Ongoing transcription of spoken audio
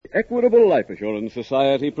Equitable Life Assurance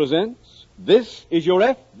Society presents This Is Your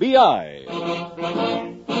FBI.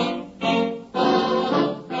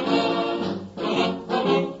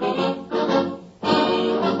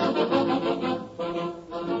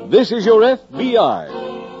 This is Your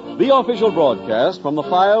FBI, the official broadcast from the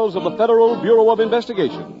files of the Federal Bureau of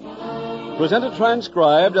Investigation. Presented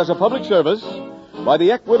transcribed as a public service by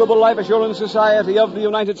the Equitable Life Assurance Society of the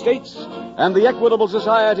United States and the Equitable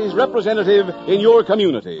Society's representative in your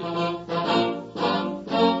community.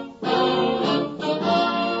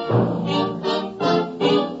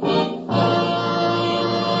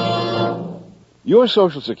 Your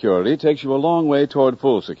Social Security takes you a long way toward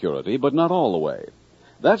full security, but not all the way.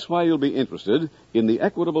 That's why you'll be interested in the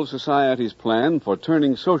Equitable Society's plan for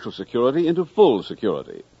turning Social Security into full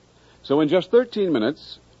security. So in just 13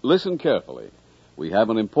 minutes, listen carefully. We have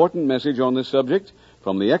an important message on this subject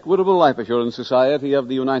from the Equitable Life Assurance Society of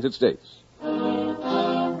the United States.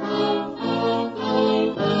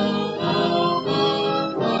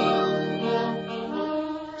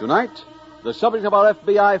 Tonight, the subject of our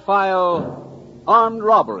FBI file, Armed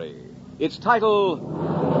Robbery. Its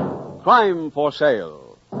title, Crime for Sale.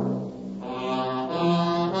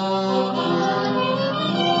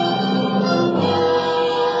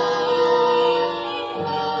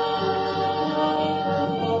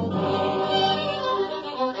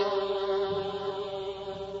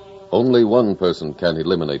 Only one person can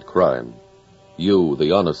eliminate crime. You,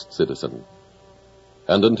 the honest citizen.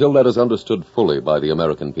 And until that is understood fully by the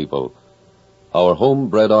American people, our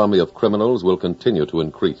homebred army of criminals will continue to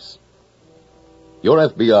increase. Your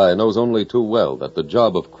FBI knows only too well that the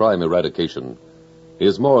job of crime eradication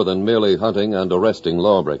is more than merely hunting and arresting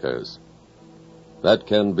lawbreakers. That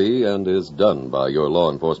can be and is done by your law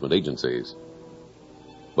enforcement agencies.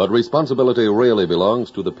 But responsibility really belongs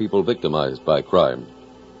to the people victimized by crime.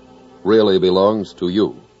 Really belongs to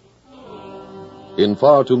you. In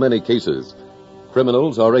far too many cases,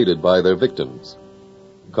 criminals are aided by their victims.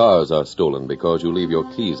 Cars are stolen because you leave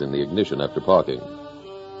your keys in the ignition after parking.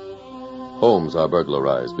 Homes are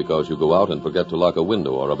burglarized because you go out and forget to lock a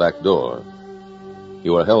window or a back door.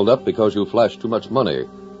 You are held up because you flashed too much money,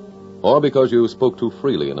 or because you spoke too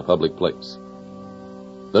freely in a public place.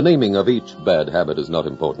 The naming of each bad habit is not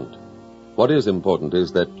important. What is important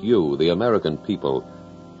is that you, the American people,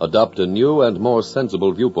 adopt a new and more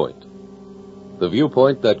sensible viewpoint. The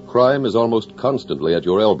viewpoint that crime is almost constantly at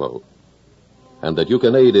your elbow, and that you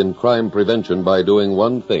can aid in crime prevention by doing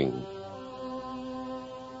one thing: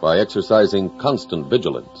 by exercising constant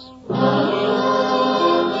vigilance.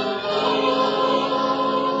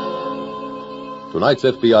 Tonight's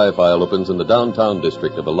FBI file opens in the downtown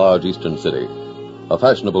district of a large eastern city. A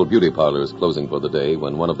fashionable beauty parlor is closing for the day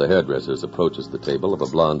when one of the hairdressers approaches the table of a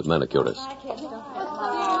blonde manicurist.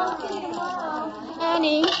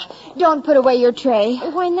 Annie, don't put away your tray.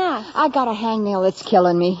 Why not? I got a hangnail that's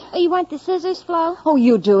killing me. Oh, you want the scissors, Flo? Oh,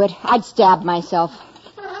 you do it. I'd stab myself.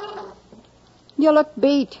 You look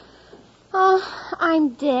beat. Oh,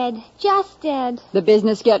 I'm dead. Just dead. The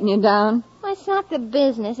business getting you down? Well, it's not the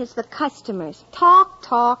business, it's the customers. Talk,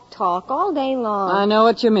 talk, talk all day long. I know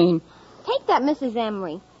what you mean. Take that Mrs.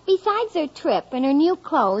 Emery. Besides her trip and her new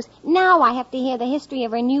clothes, now I have to hear the history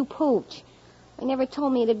of her new pooch. They never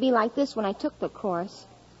told me it'd be like this when I took the course.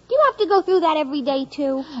 Do you have to go through that every day,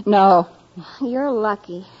 too? No. You're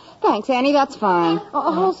lucky. Thanks, Annie. That's fine.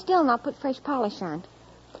 Oh, hold still and I'll put fresh polish on.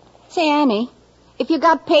 Say, Annie, if you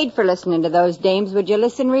got paid for listening to those dames, would you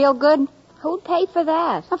listen real good? Who'd pay for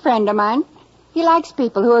that? A friend of mine. He likes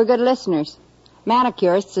people who are good listeners.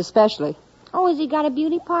 Manicurists especially. Oh, has he got a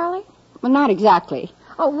beauty parlor? Well, not exactly.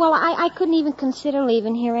 Oh, well, I couldn't even consider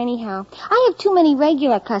leaving here anyhow. I have too many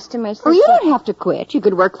regular customers. Oh, you don't have to quit. You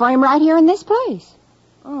could work for him right here in this place.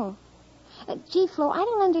 Oh. Gee, Flo, I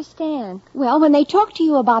don't understand. Well, when they talk to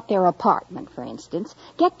you about their apartment, for instance,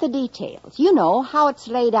 get the details. You know, how it's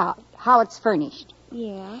laid out, how it's furnished.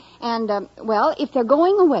 Yeah. And, well, if they're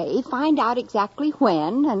going away, find out exactly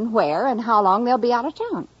when and where and how long they'll be out of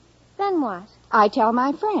town. Then what? I tell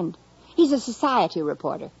my friend. He's a society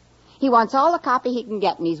reporter. He wants all the copy he can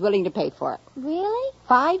get, and he's willing to pay for it. Really?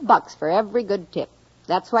 $5 for every good tip.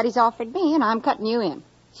 That's what he's offered me, and I'm cutting you in.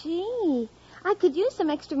 Gee, I could use some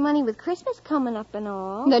extra money with Christmas coming up and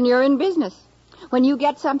all. Then you're in business. When you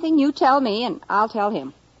get something, you tell me, and I'll tell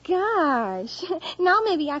him. Gosh, now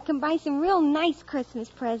maybe I can buy some real nice Christmas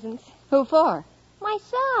presents. Who for?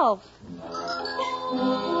 Myself.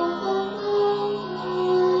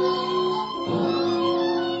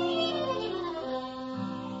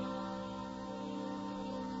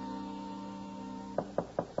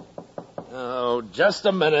 Oh, just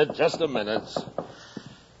a minute.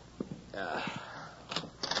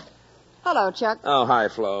 Hello, Chuck. Oh, hi,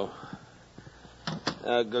 Flo.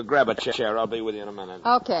 Go grab a chair. I'll be with you in a minute.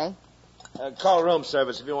 Okay. Call room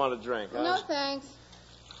service if you want a drink. Huh? No, thanks.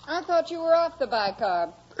 I thought you were off the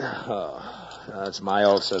bicarb. Oh, that's my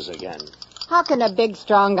ulcers again. How can a big,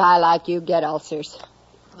 strong guy like you get ulcers?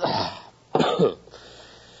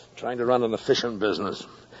 Trying to run an efficient business.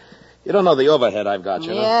 You don't know the overhead I've got, you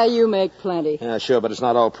know? Yeah, you make plenty. Yeah, sure, but it's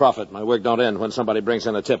not all profit. My work don't end when somebody brings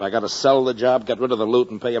in a tip. I got to sell the job, get rid of the loot,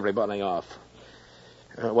 and pay everybody off.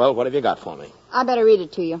 Well, what have you got for me? I better read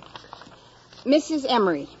it to you. Mrs.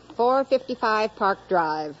 Emery, 455 Park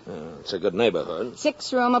Drive. It's a good neighborhood.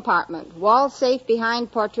 6-room apartment. Wall safe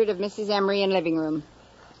behind portrait of Mrs. Emery in living room.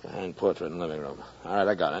 Behind portrait in living room. All right,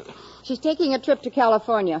 I got it. She's taking a trip to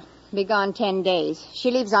California. Be gone 10 days. She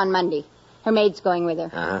leaves on Monday. Her maid's going with her.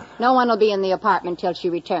 Uh-huh. No one will be in the apartment till she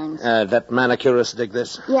returns. That manicurist dig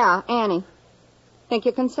this? Yeah, Annie. Think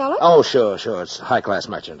you can sell it? Oh, sure. It's high-class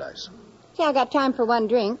merchandise. See, I got time for one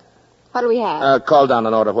drink. What do we have? Call down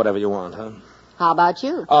and order whatever you want, huh? How about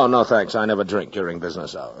you? Oh, no, thanks. I never drink during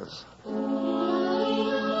business hours.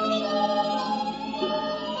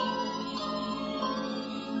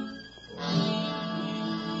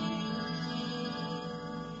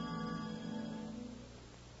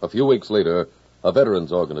 A few weeks later, a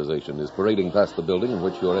veterans organization is parading past the building in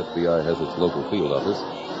which your FBI has its local field office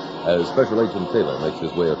as Special Agent Taylor makes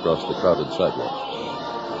his way across the crowded sidewalk.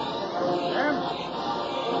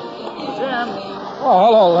 Jim? Oh,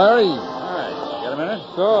 hello, Larry. All right. Got a minute?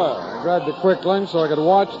 Sure. I grabbed a quick glimpse so I could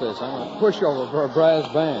watch this. I'm a pushover for a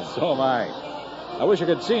brass band. So am I. I wish I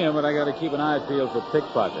could see him, but I got to keep an eye peeled for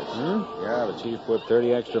pickpockets. Yeah, the chief put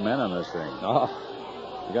 30 extra men on this thing. Oh.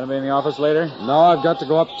 You going to be in the office later? No, I've got to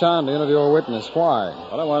go uptown to interview a witness. Why?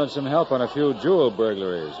 Well, I wanted some help on a few jewel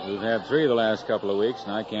burglaries. We've had 3 the last couple of weeks,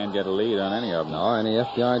 and I can't get a lead on any of them. No, any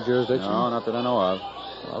FBI jurisdiction? No, not that I know of.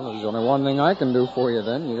 Well, there's only one thing I can do for you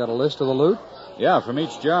then. You got a list of the loot? Yeah, from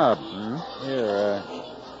each job. Here,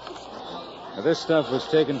 now this stuff was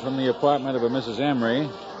taken from the apartment of a Mrs. Emery.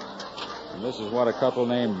 And this is what a couple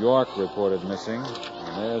named York reported missing.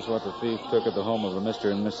 And there's what the thief took at the home of a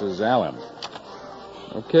Mr. and Mrs. Allen.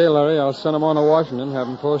 Okay, Larry, I'll send them on to Washington, have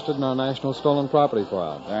them posted in our National Stolen Property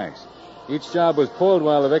File. Thanks. Each job was pulled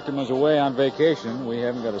while the victim was away on vacation. We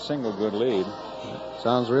haven't got a single good lead.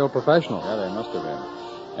 Sounds real professional. Yeah, they must have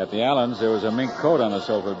been. At the Allens, there was a mink coat on the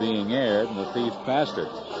sofa being aired, and the thief passed it.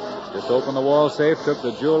 Just opened the wall safe, took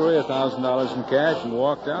the jewelry, $1,000 in cash, and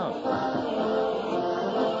walked out.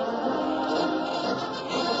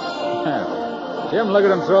 Jim, look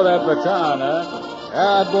at him throw that baton, huh?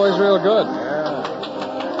 Yeah, that boy's real good. Yeah.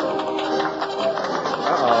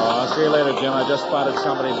 I'll see you later, Jim. I just spotted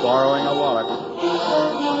somebody borrowing a wallet.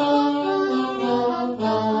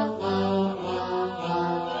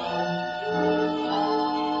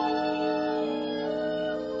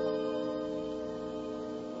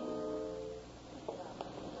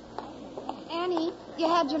 Annie, you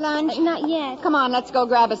had your lunch? Not yet. Come on, let's go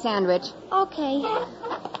grab a sandwich. Okay.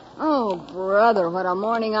 Oh, brother, what a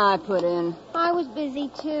morning I put in. I was busy,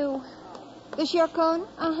 too. This your cone?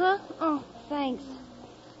 Uh-huh. Oh, thanks.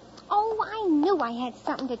 Oh, I knew I had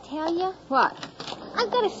something to tell you. What? I've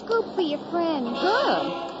got a scoop for your friend.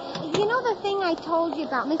 Good. You know the thing I told you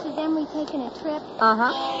about Mrs. Emery taking a trip?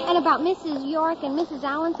 Uh-huh. And about Mrs. York and Mrs.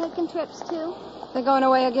 Allen taking trips, too? They're going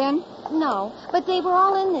away again? No, but they were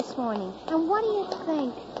all in this morning. And what do you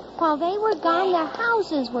think? While they were gone, their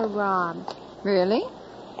houses were robbed. Really?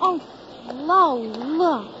 Oh, Flo,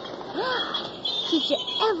 look. Did you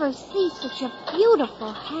ever see such a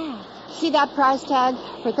beautiful hat? See that price tag?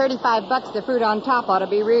 For $35, the fruit on top ought to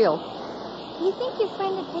be real. You think your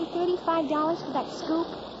friend would pay $35 for that scoop?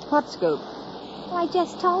 What scoop? Well, I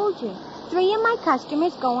just told you. 3 of my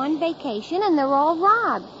customers go on vacation, and they're all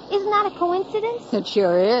robbed. Isn't that a coincidence? It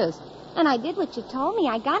sure is. And I did what you told me.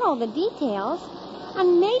 I got all the details.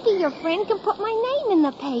 And maybe your friend can put my name in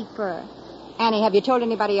the paper. Annie, have you told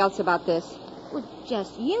anybody else about this? Well,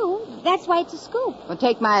 just you. That's why it's a scoop. Well,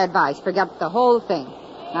 take my advice. Forget the whole thing.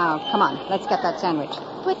 Now, come on. Let's get that sandwich.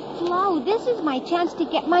 But, Flo, this is my chance to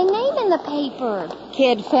get my name in the paper.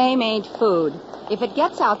 Kid, fame ain't food. If it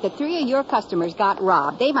gets out that 3 of your customers got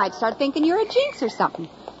robbed, they might start thinking you're a jinx or something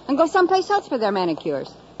and go someplace else for their manicures.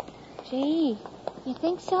 Gee, you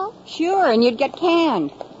think so? Sure, and you'd get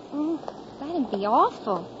canned. That'd be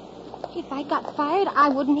awful. If I got fired, I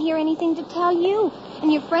wouldn't hear anything to tell you.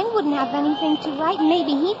 And your friend wouldn't have anything to write, and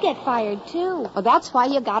maybe he'd get fired, too. Well, that's why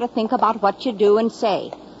you got to think about what you do and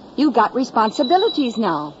say. You got responsibilities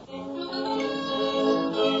now.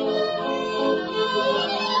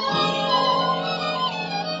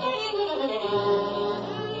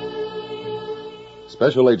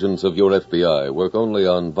 special agents of your FBI work only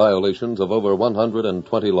on violations of over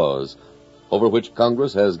 120 laws over which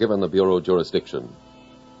Congress has given the Bureau jurisdiction.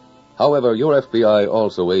 However, your FBI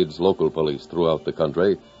also aids local police throughout the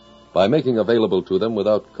country by making available to them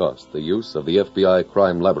without cost the use of the FBI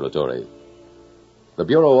Crime Laboratory. The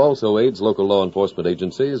Bureau also aids local law enforcement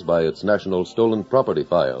agencies by its National Stolen Property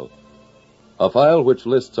File, a file which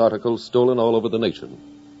lists articles stolen all over the nation,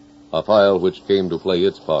 a file which came to play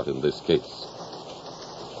its part in this case.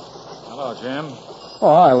 Hello, Jim.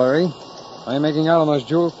 Oh, hi, Larry. How are you making out on those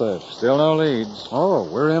jewel thefts? Still no leads. Oh,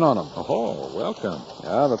 we're in on them. Oh, welcome.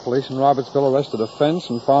 Yeah, the police in Robertsville arrested a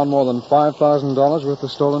fence and found more than $5,000 worth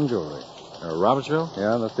of stolen jewelry. Robertsville?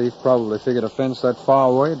 Yeah, the thief probably figured a fence that far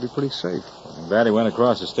away would be pretty safe. I'm glad he went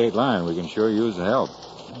across the state line. We can sure use the help.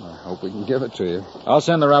 I hope we can give it to you. I'll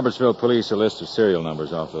send the Robertsville police a list of serial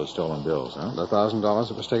numbers off those stolen bills, huh? The $1,000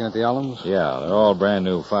 that was taken at the Allens? Yeah, they're all brand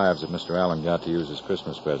new fives that Mr. Allen got to use as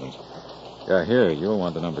Christmas presents. Yeah, here, you'll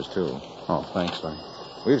want the numbers, too. Oh, thanks, Larry.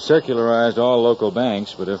 We've circularized all local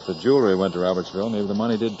banks, but if the jewelry went to Robertsville, maybe the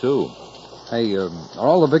money did, too. Hey, are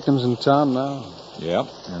all the victims in town now? Yep,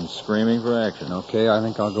 and screaming for action. Okay, I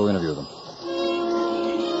think I'll go interview them.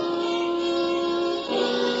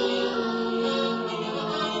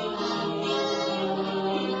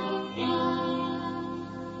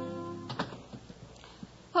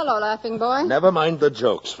 Hello, laughing boy. Never mind the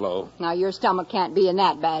jokes, Flo. Now, your stomach can't be in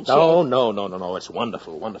that bad shape. No. It's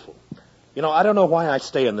wonderful, wonderful. You know, I don't know why I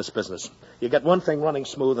stay in this business. You get one thing running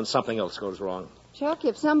smooth and something else goes wrong. Chuck,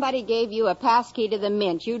 if somebody gave you a pass key to the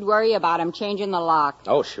mint, you'd worry about him changing the lock.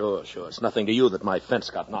 Oh, sure. It's nothing to you that my fence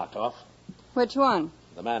got knocked off. Which one?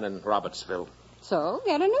 The man in Robertsville. So,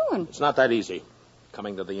 get a new one. It's not that easy.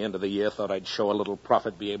 Coming to the end of the year, thought I'd show a little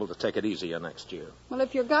profit, be able to take it easier next year. Well,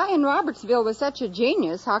 if your guy in Robertsville was such a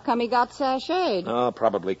genius, how come he got sashayed? Oh,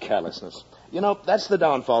 probably carelessness. You know, that's the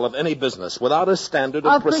downfall of any business. Without a standard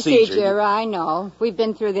of procedure, I know. We've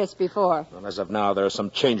been through this before. Well, as of now, there are some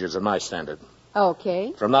changes in my standard.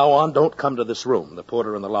 Okay. From now on, don't come to this room. The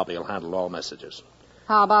porter in the lobby will handle all messages.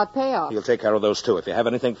 How about payoff? He'll take care of those, too. If you have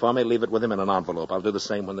anything for me, leave it with him in an envelope. I'll do the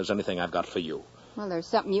same when there's anything I've got for you. Well, there's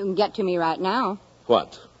something you can get to me right now.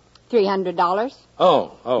 What? $300.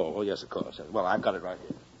 Oh, yes, of course. Well, I've got it right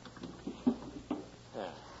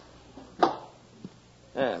here.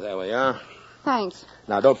 Yeah, there we are. Thanks.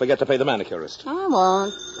 Now, don't forget to pay the manicurist. I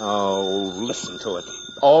won't. Oh, listen to it.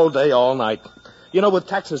 All day, all night. You know, with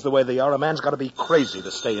taxes the way they are, a man's got to be crazy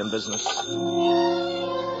to stay in business.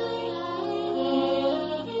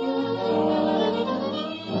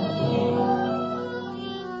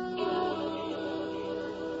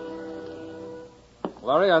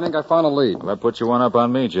 Larry, I think I found a lead. Well, that puts you one up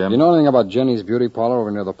on me, Jim. You know anything about Jenny's Beauty Parlor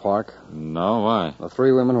over near the park? No, why? The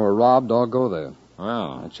 3 women who were robbed all go there.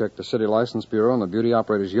 Well, I checked the City License Bureau and the Beauty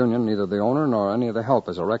Operators Union. Neither the owner nor any of the help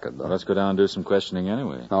has a record, though. well, let's go down and do some questioning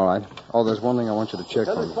anyway. All right. Oh, there's one thing I want you to check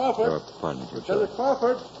for me. Crawford. Pardon me, Lieutenant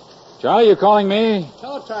Crawford. Charlie, you calling me?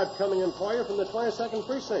 Teletype coming in for you from the 22nd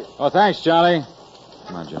Precinct. Oh, thanks, Charlie.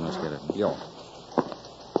 Come on, Jim, let's get it. Yo.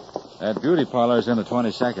 That beauty parlor's in the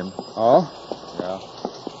 22nd. Oh? Yeah.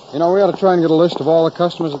 You know, we ought to try and get a list of all the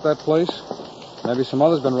customers at that place. Maybe some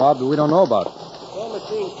others been robbed that we don't know about. Call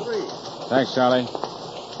machine 3. Thanks, Charlie.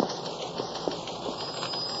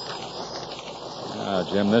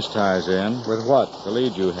 Jim, this ties in. With what? The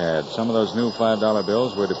lead you had. Some of those new $5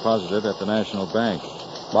 bills were deposited at the National Bank.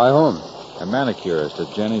 By whom? A manicurist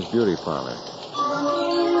at Jenny's Beauty Parlor.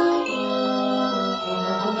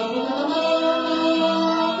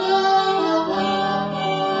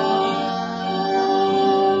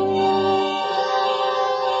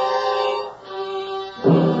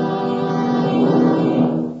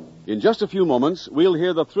 In just a few moments, we'll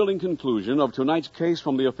hear the thrilling conclusion of tonight's case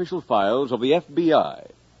from the official files of the FBI.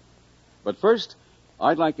 But first,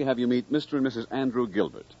 I'd like to have you meet Mr. and Mrs. Andrew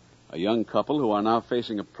Gilbert, a young couple who are now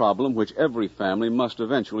facing a problem which every family must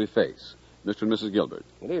eventually face. Mr. and Mrs. Gilbert.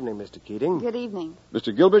 Good evening, Mr. Keating. Good evening.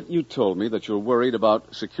 Mr. Gilbert, you told me that you're worried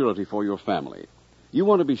about security for your family. You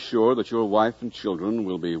want to be sure that your wife and children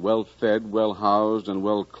will be well fed, well housed, and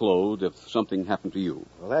well clothed if something happened to you.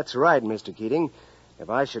 Well, that's right, Mr. Keating. If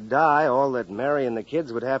I should die, all that Mary and the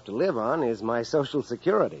kids would have to live on is my Social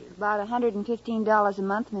Security. About $115 a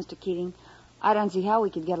month, Mr. Keating. I don't see how we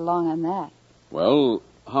could get along on that. Well,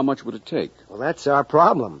 how much would it take? Well, that's our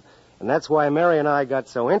problem. And that's why Mary and I got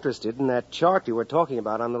so interested in that chart you were talking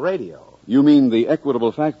about on the radio. You mean the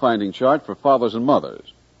equitable fact-finding chart for fathers and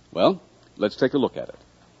mothers? Well, let's take a look at it.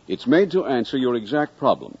 It's made to answer your exact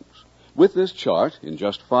problems. With this chart, in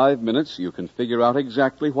just 5 minutes, you can figure out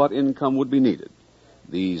exactly what income would be needed.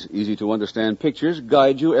 These easy-to-understand pictures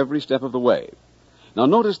guide you every step of the way. Now,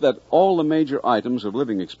 notice that all the major items of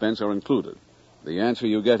living expense are included. The answer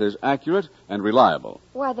you get is accurate and reliable.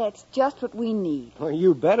 Why, that's just what we need. Well,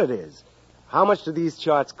 you bet it is. How much do these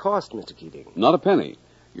charts cost, Mr. Keating? Not a penny.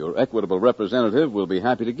 Your Equitable representative will be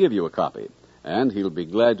happy to give you a copy, and he'll be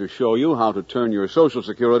glad to show you how to turn your Social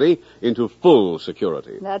Security into full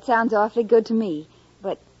security. That sounds awfully good to me.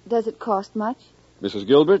 But does it cost much? Mrs.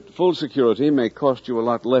 Gilbert, full security may cost you a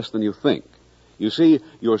lot less than you think. You see,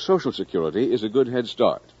 your Social Security is a good head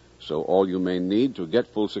start, so all you may need to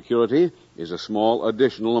get full security is a small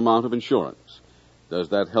additional amount of insurance. Does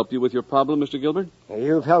that help you with your problem, Mr. Gilbert?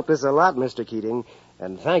 You've helped us a lot, Mr. Keating,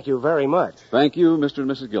 and thank you very much. Thank you, Mr. and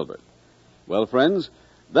Mrs. Gilbert. Well, friends,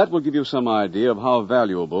 that will give you some idea of how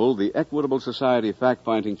valuable the Equitable Society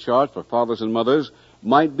fact-finding chart for fathers and mothers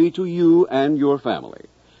might be to you and your family.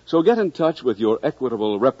 So get in touch with your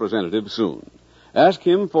Equitable representative soon. Ask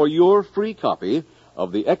him for your free copy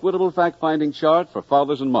of the Equitable Fact-Finding Chart for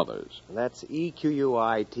Fathers and Mothers. That's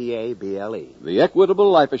EQUITABLE. The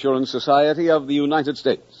Equitable Life Assurance Society of the United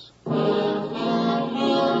States.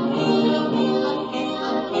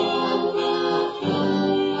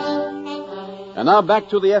 And now back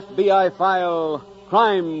to the FBI file,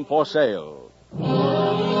 Crime for Sale.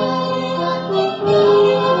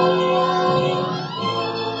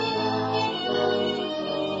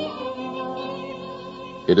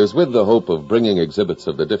 It is with the hope of bringing exhibits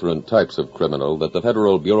of the different types of criminal that the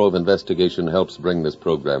Federal Bureau of Investigation helps bring this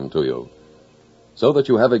program to you, so that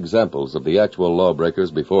you have examples of the actual lawbreakers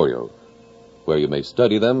before you, where you may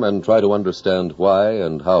study them and try to understand why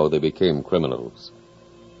and how they became criminals.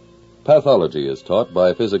 Pathology is taught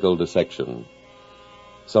by physical dissection.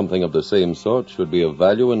 Something of the same sort should be of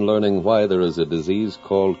value in learning why there is a disease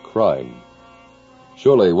called crime.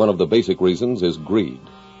 Surely one of the basic reasons is greed.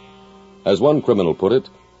 As one criminal put it,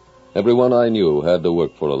 everyone I knew had to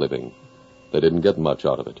work for a living. They didn't get much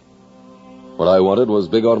out of it. What I wanted was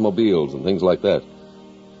big automobiles and things like that.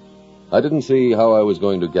 I didn't see how I was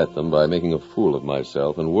going to get them by making a fool of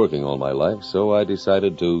myself and working all my life, so I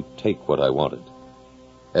decided to take what I wanted.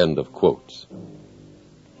 End of quotes.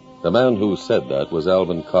 The man who said that was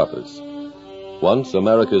Alvin Karpis, once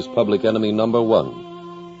America's public enemy number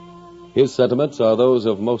one. His sentiments are those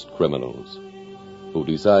of most criminals who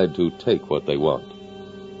decide to take what they want.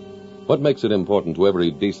 What makes it important to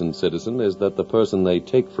every decent citizen is that the person they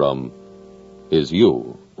take from is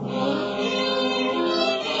you.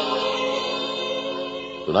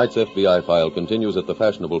 Tonight's FBI file continues at the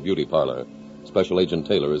fashionable beauty parlor. Special Agent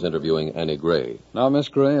Taylor is interviewing Annie Gray. Now, Miss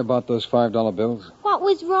Gray, about those $5 bills? What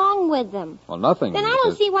was wrong with them? Well, nothing. Then I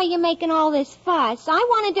don't see why you're making all this fuss. I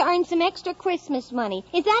wanted to earn some extra Christmas money.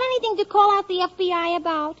 Is that anything to call out the FBI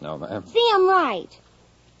about? No, ma'am. See, I'm right.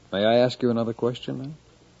 May I ask you another question, ma'am?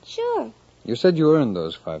 Sure. You said you earned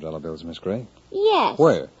those $5 bills, Miss Gray. Yes.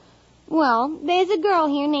 Where? Well, there's a girl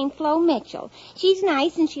here named Flo Mitchell. She's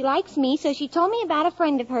nice and she likes me, so she told me about a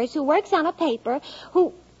friend of hers who works on a paper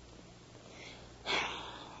who...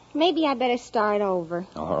 Maybe I better start over.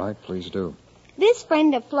 All right, please do. This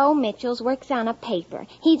friend of Flo Mitchell's works on a paper.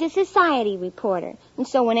 He's a society reporter. And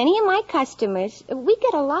so when any of my customers... We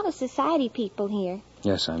get a lot of society people here.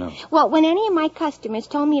 Yes, I know. Well, when any of my customers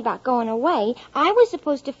told me about going away, I was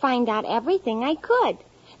supposed to find out everything I could.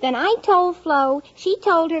 Then I told Flo, she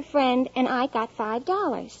told her friend, and I got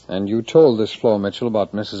 $5. And you told this Flo Mitchell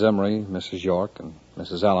about Mrs. Emery, Mrs. York, and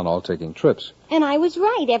Mrs. Allen all taking trips. And I was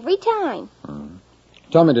right every time.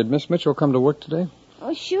 Tell me, did Miss Mitchell come to work today?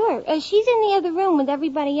 Oh, sure. She's in the other room with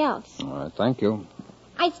everybody else. All right, thank you.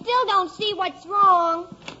 I still don't see what's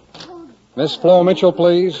wrong. Miss Flo Mitchell,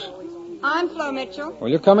 please. I'm Flo Mitchell. Will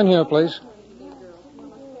you come in here, please?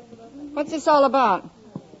 What's this all about?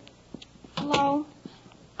 Flo,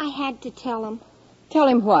 I had to tell him. Tell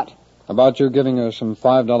him what? About you giving her some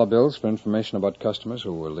 $5 bills for information about customers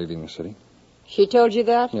who were leaving the city. She told you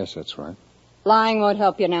that? Yes, that's right. Lying won't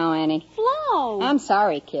help you now, Annie. Flo! I'm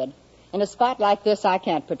sorry, kid. In a spot like this, I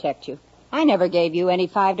can't protect you. I never gave you any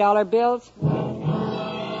 $5 bills.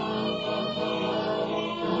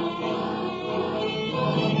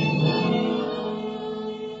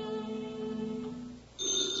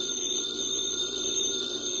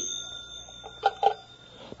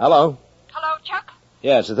 Hello? Hello, Chuck?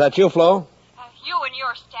 Yes, is that you, Flo? You and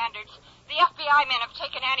your standards. The FBI men have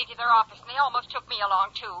taken Annie to their office, and they almost took me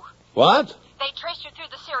along, too. What? They traced her through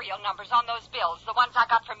the serial numbers on those bills, the ones I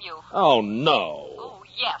got from you. Oh, no. Oh,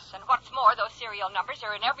 yes, and what's more, those serial numbers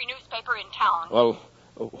are in every newspaper in town. Well,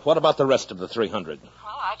 what about the rest of the 300?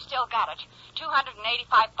 Well, I've still got it.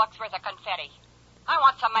 $285 worth of confetti. I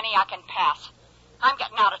want some money I can pass. I'm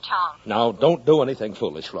getting out of town. Now, don't do anything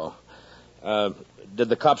foolish, Flo. Did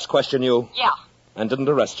the cops question you? Yeah. And didn't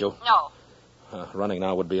arrest you? No. Running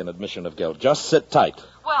now would be an admission of guilt. Just sit tight.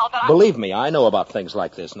 Well, then Believe me, I know about things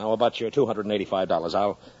like this. Now, about your $285,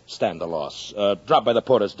 I'll stand the loss. Drop by the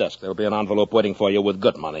porter's desk. There'll be an envelope waiting for you with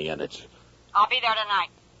good money in it. I'll be there tonight.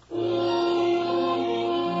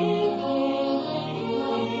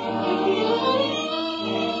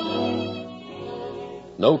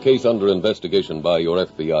 No case under investigation by your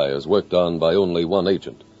FBI is worked on by only one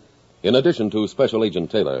agent. In addition to Special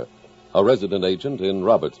Agent Taylor, a resident agent in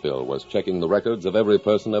Robertsville was checking the records of every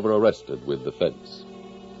person ever arrested with the feds.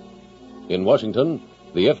 In Washington,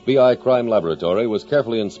 the FBI Crime Laboratory was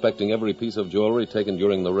carefully inspecting every piece of jewelry taken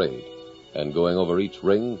during the raid and going over each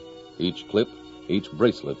ring, each clip, each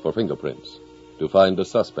bracelet for fingerprints to find a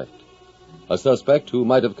suspect who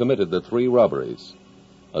might have committed the 3 robberies.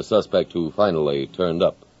 A suspect who finally turned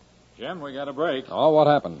up. Jim, we got a break. Oh, what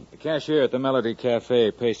happened? The cashier at the Melody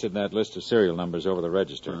Cafe pasted that list of serial numbers over the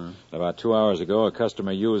register. About 2 hours ago, a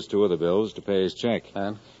customer used 2 of the bills to pay his check.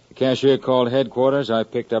 And? The cashier called headquarters. I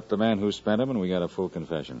picked up the man who spent them, and we got a full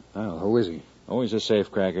confession. Oh, who is he? Oh, he's a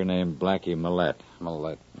safecracker named Blackie Millette.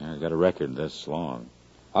 Millette. Yeah, he's got a record this long.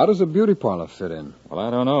 How does a beauty parlor fit in? Well, I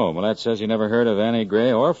don't know. Millette says he never heard of Annie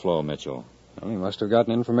Gray or Flo Mitchell. Well, he must have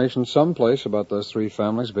gotten information someplace about those 3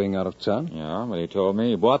 families being out of town. Yeah, but he told me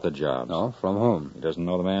he bought the jobs. No, from whom? He doesn't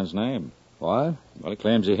know the man's name. Why? Well, he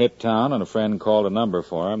claims he hit town and a friend called a number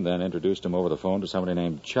for him, then introduced him over the phone to somebody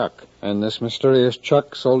named Chuck. And this mysterious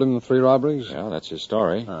Chuck sold him the 3 robberies? Yeah, that's his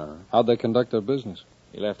story. How'd they conduct their business?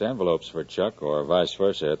 He left envelopes for Chuck or vice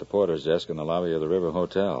versa at the porter's desk in the lobby of the River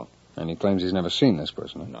Hotel. And he claims he's never seen this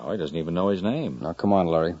person, huh? No, he doesn't even know his name. Now, come on,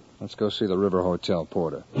 Larry. Let's go see the River Hotel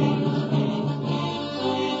porter.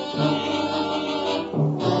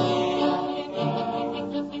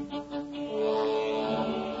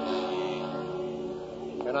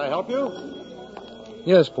 Can I help you?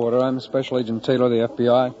 Yes, Porter. I'm Special Agent Taylor of the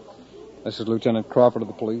FBI. This is Lieutenant Crawford of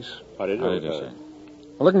the police. How do you do, How do you do, Lieutenant? sir?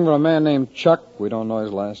 We're looking for a man named Chuck. We don't know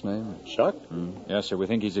his last name. Chuck? Yes, sir, we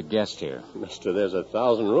think he's a guest here. Mister, there's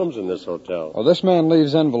 1,000 rooms in this hotel. Well, this man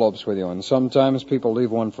leaves envelopes with you, and sometimes people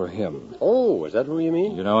leave one for him. Oh, is that who you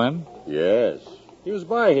mean? You know him? Yes. He was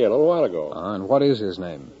by here a little while ago. And what is his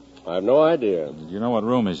name? I have no idea. Do you know what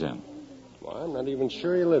room he's in? Well, I'm not even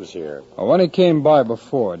sure he lives here. Well, when he came by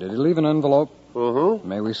before, did he leave an envelope? Mm-hmm.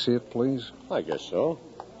 May we see it, please? I guess so.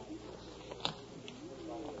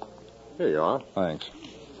 Here you are. Thanks.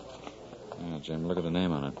 Yeah, Jim, look at the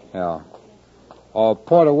name on it. Yeah. Oh,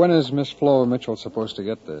 Porter, when is Miss Flo Mitchell supposed to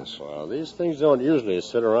get this? Well, these things don't usually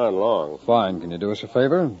sit around long. Fine. Can you do us a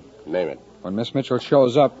favor? Name it. When Miss Mitchell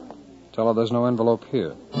shows up, tell her there's no envelope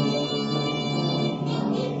here.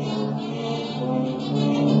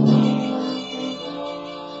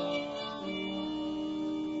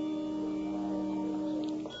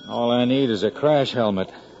 All I need is a crash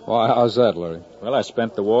helmet. Why, how's that, Larry? Well, I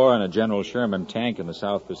spent the war in a General Sherman tank in the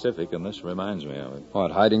South Pacific, and this reminds me of it.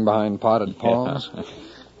 What, hiding behind potted palms? Yeah.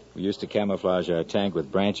 We used to camouflage our tank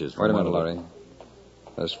with branches. Wait a minute, one of the- Larry.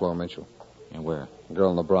 There's Flo Mitchell. And where? The girl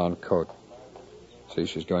in the brown coat. See,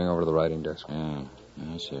 she's going over to the writing desk. Yeah,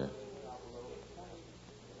 I see her.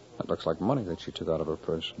 That looks like money that she took out of her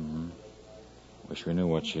purse. Wish we knew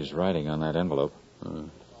what she's writing on that envelope.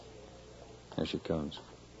 Here she comes.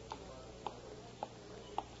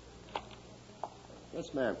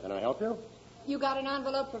 Yes, ma'am. Can I help you? You got an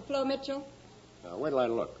envelope for Flo Mitchell? Wait till I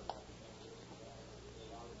look.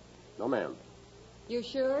 No, ma'am. You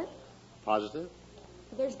sure? Positive?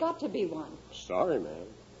 There's got to be one. Sorry, ma'am.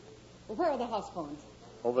 Well, where are the house phones?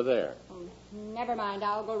 Over there. Oh, never mind.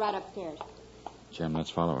 I'll go right upstairs. Jim, let's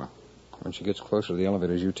follow her. When she gets closer to the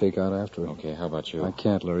elevators, you take out after her. Okay, how about you? I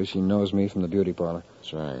can't, Larry. She knows me from the beauty parlor.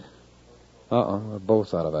 That's right. We're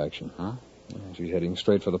both out of action. Huh? Yeah, she's heading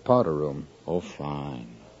straight for the powder room. Oh, fine.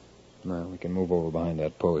 Now, we can move over behind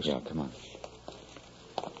that post. Yeah, come on.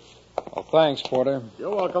 Oh, thanks, Porter.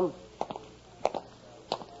 You're welcome.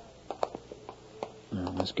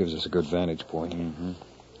 Well, this gives us a good vantage point. Mm-hmm.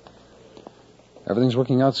 Everything's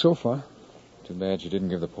working out so far. Too bad you didn't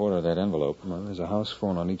give the porter that envelope. Well, there's a house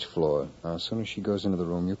phone on each floor. Now, as soon as she goes into the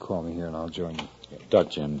room, you call me here and I'll join you. Yeah, duck,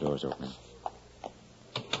 Jim. Door's open.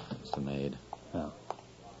 It's the maid.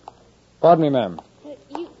 Pardon me, ma'am.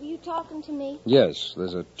 You talking to me? Yes,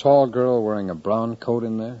 there's a tall girl wearing a brown coat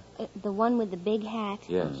in there. The one with the big hat?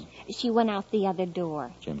 Yes. She went out the other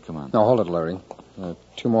door. Jim, come on. Now, hold it, Larry.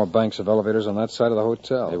 2 more banks of elevators on that side of the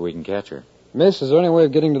hotel. Maybe we can catch her. Miss, is there any way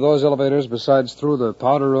of getting to those elevators besides through the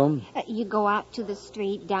powder room? You go out to the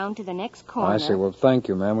street, down to the next corner. I see. Well, thank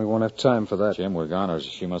you, ma'am. We won't have time for that. Jim, we're goners.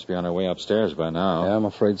 She must be on her way upstairs by now. Yeah, I'm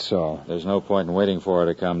afraid so. There's no point in waiting for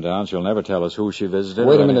her to come down. She'll never tell us who she visited.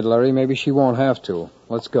 Wait a minute, Larry. Maybe she won't have to.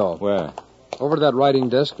 Let's go. Where? Over to that writing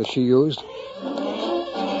desk that she used.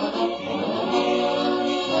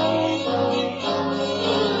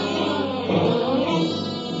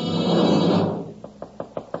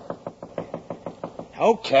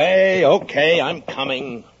 Okay, I'm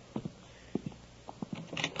coming.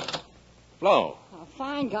 Flo. A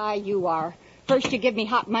fine guy you are. First you give me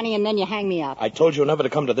hot money and then you hang me up. I told you never to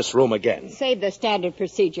come to this room again. Save the standard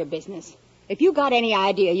procedure business. If you got any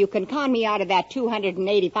idea you can con me out of that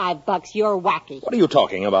 $285, you're wacky. What are you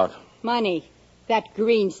talking about? Money. That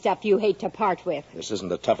green stuff you hate to part with. This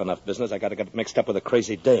isn't a tough enough business. I got to get mixed up with a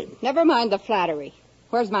crazy dame. Never mind the flattery.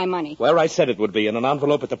 Where's my money? Where I said it would be, in an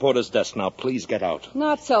envelope at the porter's desk. Now, please get out.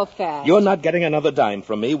 Not so fast. You're not getting another dime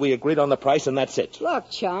from me. We agreed on the price, and that's it.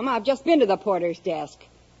 Look, chum, I've just been to the porter's desk.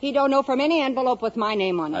 He don't know from any envelope with my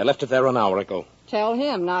name on it. I left it there an hour ago. Tell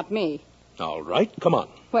him, not me. All right, come on.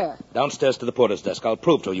 Where? Downstairs to the porter's desk. I'll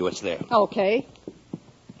prove to you it's there. Okay.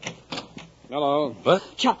 Hello. What?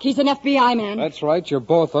 Chuck, he's an FBI man. That's right. You're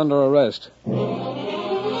both under arrest.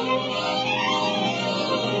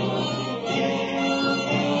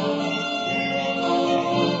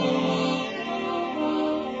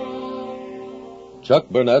 Chuck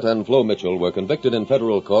Burnett and Flo Mitchell were convicted in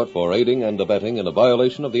federal court for aiding and abetting in a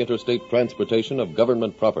violation of the Interstate Transportation of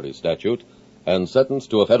Government Property statute and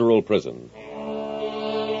sentenced to a federal prison.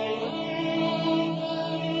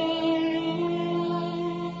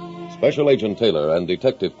 Special Agent Taylor and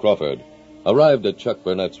Detective Crawford arrived at Chuck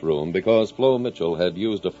Burnett's room because Flo Mitchell had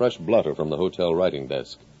used a fresh blotter from the hotel writing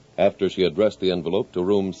desk after she addressed the envelope to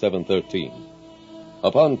room 713.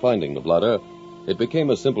 Upon finding the blotter, it became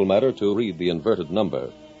a simple matter to read the inverted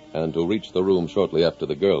number and to reach the room shortly after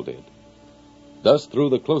the girl did. Thus, through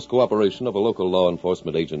the close cooperation of a local law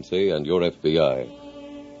enforcement agency and your FBI,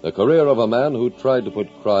 the career of a man who tried to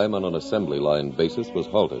put crime on an assembly line basis was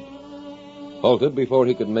halted. Halted before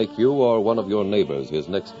he could make you or one of your neighbors his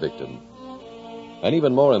next victim. An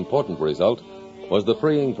even more important result was the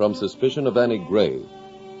freeing from suspicion of Annie Gray,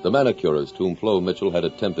 the manicurist whom Flo Mitchell had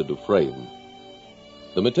attempted to frame.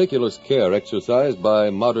 The meticulous care exercised by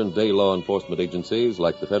modern-day law enforcement agencies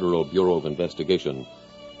like the Federal Bureau of Investigation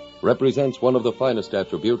represents one of the finest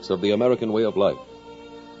attributes of the American way of life,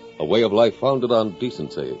 a way of life founded on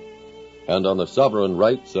decency and on the sovereign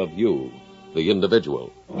rights of you, the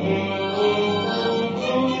individual.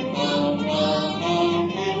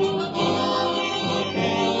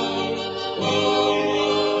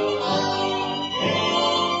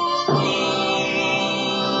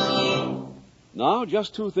 Now,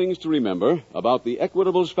 just two things to remember about the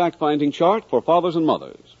Equitable's fact-finding chart for fathers and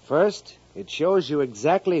mothers. First, it shows you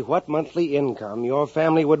exactly what monthly income your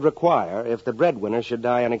family would require if the breadwinner should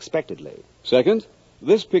die unexpectedly. Second,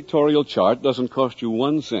 this pictorial chart doesn't cost you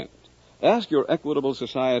 1 cent. Ask your Equitable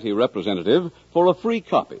Society representative for a free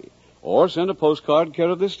copy, or send a postcard care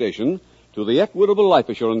of this station to the Equitable Life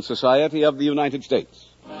Assurance Society of the United States.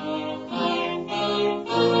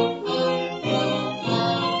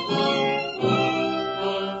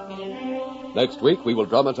 Next week, we will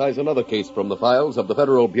dramatize another case from the files of the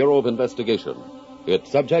Federal Bureau of Investigation.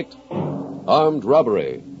 Its subject, armed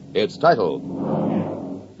robbery. Its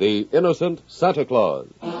title, The Innocent Santa Claus.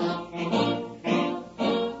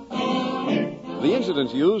 The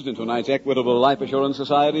incidents used in tonight's Equitable Life Assurance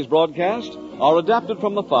Society's broadcast are adapted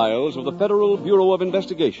from the files of the Federal Bureau of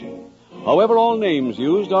Investigation. However, all names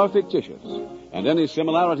used are fictitious, and any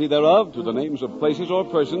similarity thereof to the names of places or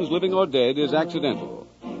persons living or dead is accidental.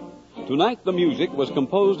 Tonight, the music was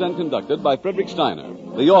composed and conducted by Frederick Steiner.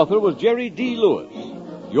 The author was Jerry D. Lewis.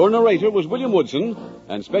 Your narrator was William Woodson,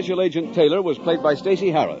 and Special Agent Taylor was played by Stacey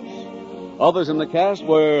Harris. Others in the cast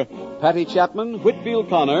were Patty Chapman, Whitfield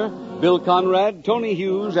Connor, Bill Conrad, Tony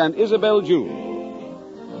Hughes, and Isabel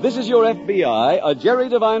Jewell. This Is Your FBI, a Jerry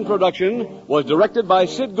Devine production, was directed by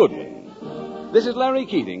Sid Goodwin. This is Larry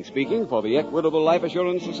Keating speaking for the Equitable Life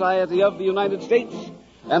Assurance Society of the United States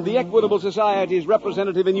and the Equitable Society's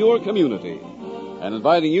representative in your community, and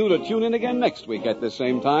inviting you to tune in again next week at this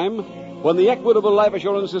same time when the Equitable Life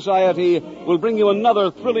Assurance Society will bring you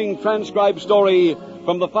another thrilling transcribed story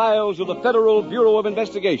from the files of the Federal Bureau of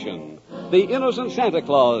Investigation, The Innocent Santa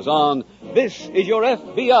Claus, on This Is Your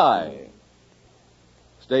FBI.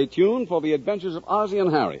 Stay tuned for the adventures of Ozzie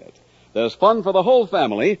and Harriet. There's fun for the whole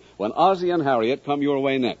family when Ozzie and Harriet come your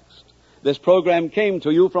way next. This program came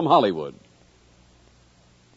to you from Hollywood.